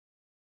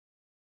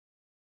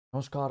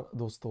नमस्कार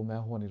दोस्तों, मैं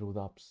हूं अनिरुद्ध,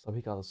 आप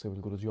सभी का सिविल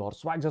गुरुजी और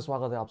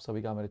स्वागत है आप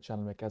सभी का मेरे चैनल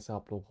में। कैसे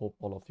आप लोग?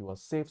 Hope all of you are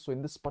safe. So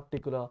in this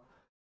particular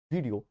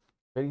video,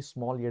 very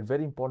small yet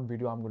very important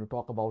video, I'm going to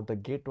talk about the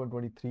gate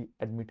 2023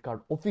 admit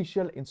card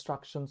official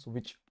instructions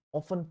which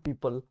often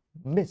people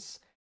miss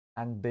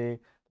and they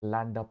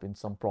land up in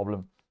some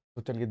problem.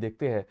 तो चलिए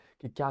देखते हैं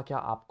कि क्या क्या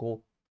आपको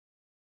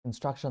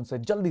instruction है।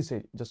 जल्दी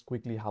से just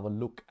quickly have a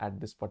look at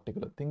this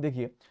particular thing.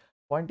 देखिए,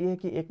 पॉइंट ये है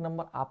कि एक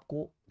नंबर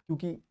आपको,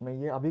 क्योंकि मैं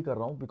ये अभी कर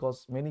रहा हूँ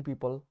बिकॉज मेनी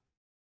पीपल,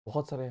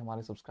 बहुत सारे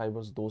हमारे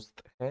सब्सक्राइबर्स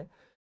दोस्त हैं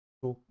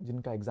जो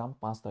जिनका एग्जाम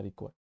 5 तारीख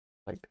को है,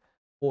 राइट?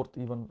 फोर्थ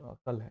इवन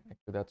कल है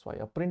actually, that's why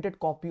a printed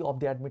copy of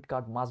the admit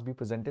card must be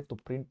presented. तो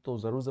प्रिंट तो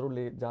जरूर जरूर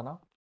ले जाना,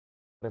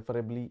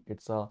 preferably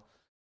it's a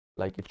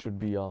like it should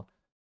be a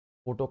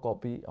photo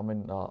copy, I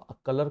mean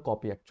colour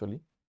copy actually.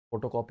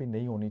 Photo copy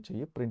नहीं होनी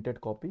चाहिए, printed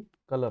copy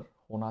colour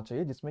होना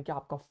चाहिए जिसमें कि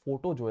आपका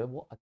फोटो जो है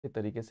वो अच्छे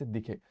तरीके से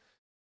दिखे।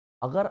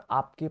 अगर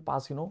आपके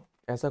पास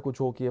ऐसा कुछ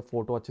हो कि ये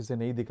फोटो अच्छे से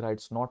नहीं दिख रहा,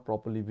 it's not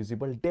properly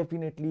visible,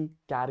 definitely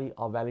carry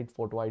a valid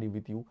photo ID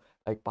with you,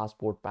 like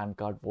passport, pan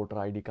card, voter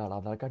ID card,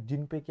 Aadhaar card,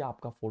 जिन पे कि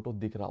आपका फोटो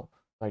दिख रहा हो,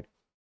 right?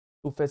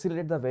 To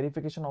facilitate the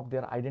verification of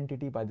their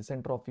identity by the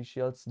centre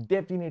officials,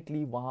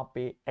 definitely वहां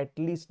पे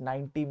at least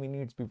 90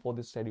 minutes before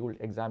the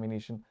scheduled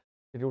examination,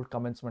 scheduled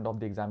commencement of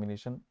the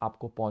examination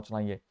आपको पहुंचना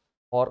ही है।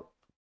 और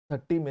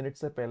 30 मिनट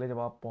से पहले जब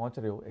आप पहुंच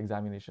रहे हो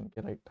एग्जामिनेशन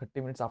के, right,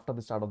 30 minutes after the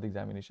start of the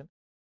examination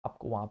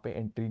आपको वहां पे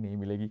एंट्री नहीं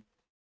मिलेगी।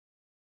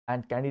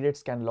 And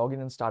candidates can log in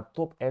and start.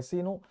 तो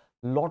ऐसे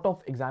lot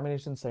of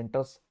examination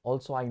centres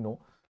also I know.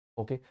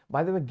 Okay,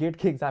 by the way, gate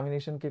के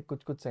एग्जामिनेशन के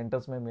कुछ कुछ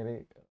सेंटर्स में मेरे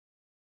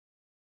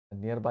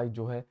नियर बाई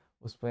जो है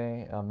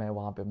उसमें मैं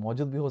वहाँ पे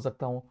मौजूद भी हो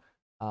सकता हूँ।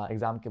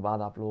 एग्जाम के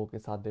बाद आप लोगों के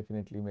साथ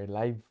डेफिनेटली मैं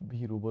लाइव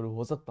भी रूबरू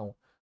हो सकता हूँ।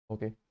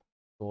 ओके,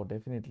 तो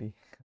definitely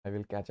I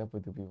will catch up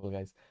with you people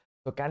guys.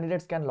 तो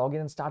candidates can log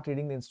in and start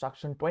reading the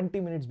instruction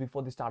 20 minutes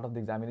before the start of the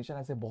examination.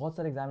 ऐसे बहुत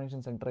सारे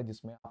एग्जामिनेशन सेंटर है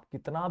जिसमें आप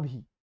कितना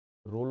भी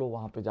रोलो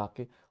वहाँ पे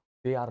जाके,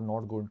 they are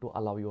not going to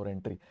allow your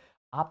entry.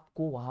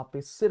 आपको वहाँ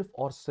पे सिर्फ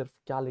और सिर्फ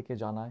क्या लेके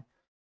जाना है?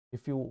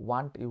 If you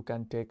want you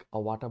can take a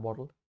water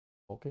bottle,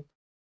 okay,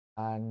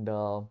 and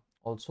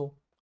also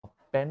a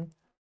pen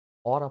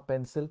or a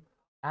pencil,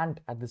 and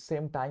at the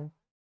same time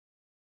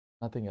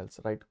nothing else,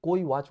 right?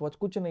 कोई वॉच वॉच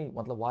कुछ नहीं,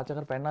 मतलब वॉच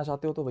अगर पहनना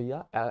चाहते हो तो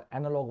भैया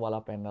एनालॉग वाला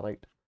पहनना,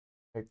 राइट?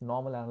 राइट,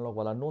 नॉर्मल एनालॉग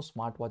वाला। No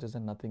smart watches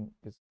and nothing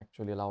is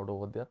actually allowed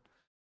over there.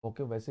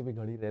 Okay, वैसे भी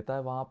घड़ी रहता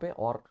है वहाँ पे,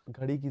 और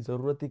घड़ी की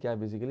ज़रूरत ही क्या है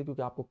बेसिकली,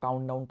 क्योंकि आपको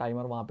काउंट डाउन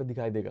टाइमर वहाँ पे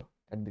दिखाई देगा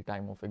at the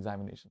time of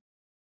examination.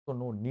 तो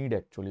no need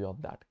actually of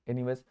that.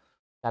 Anyways,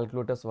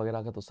 calculators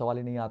वगैरह का तो सवाल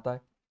ही नहीं आता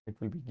है,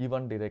 it will be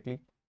given directly.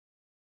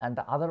 And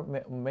the other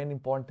main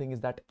important thing is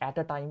that at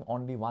a time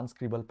only one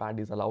scribble pad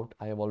is allowed.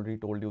 I have already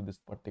told you this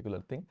particular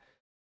thing.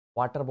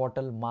 Water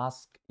bottle,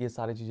 mask, ये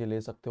सारी चीजें ले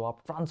सकते हो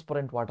आप।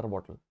 Transparent water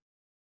bottle,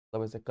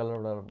 मतलब ऐसे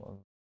colour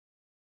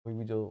कोई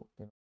भी जो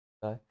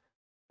है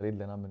खरीद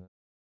लेना मैंने।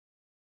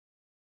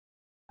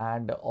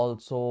 And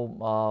also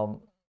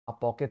a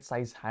pocket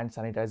size hand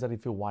sanitizer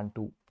if you want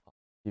to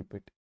keep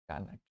it,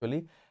 can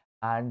actually.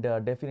 And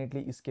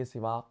definitely इसके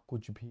सिवा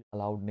कुछ भी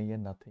allowed नहीं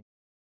है, nothing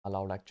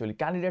allowed actually.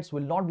 Candidates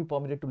will not be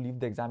permitted to leave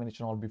the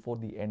examination hall before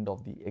the end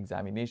of the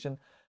examination.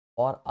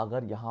 और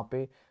अगर यहाँ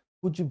पे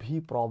कुछ भी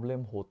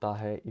प्रॉब्लम होता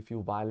है, if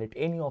you violate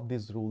any of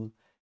this rule,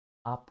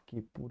 आपकी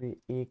पूरे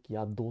 1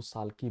 या 2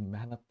 साल की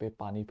मेहनत पे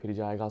पानी फिर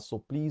जाएगा। So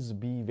please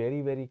be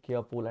very very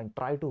careful and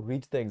try to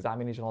reach the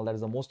examination hall, that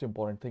is the most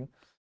important thing.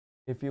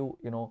 If you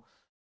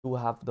to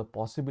have the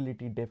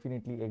possibility,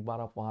 definitely एक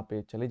बार आप वहाँ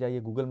पे चले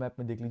जाइए, गूगल मैप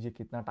में देख लीजिए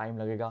कितना टाइम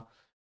लगेगा,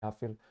 या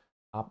फिर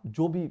आप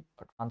जो भी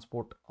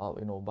transport,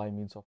 bye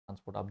means of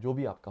transport, आप जो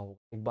भी आपका हो,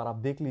 एक बार आप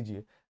देख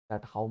लीजिए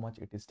that how much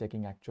it is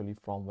taking actually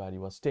from where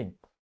you are staying.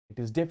 It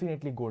is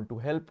definitely going to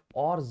help.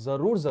 और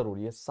ज़रूर ज़रूर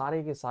ये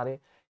सारे के सारे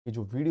ये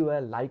जो वीडियो है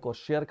लाइक और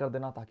शेयर कर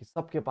देना ताकि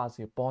सबके पास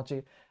ये पहुंचे।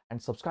 And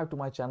subscribe to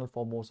my channel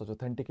for more such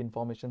authentic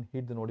information,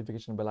 hit the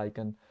notification bell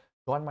icon,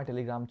 join my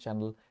Telegram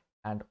channel,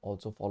 and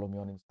also follow me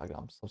on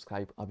Instagram.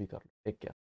 Subscribe अभी कर लो। Take care.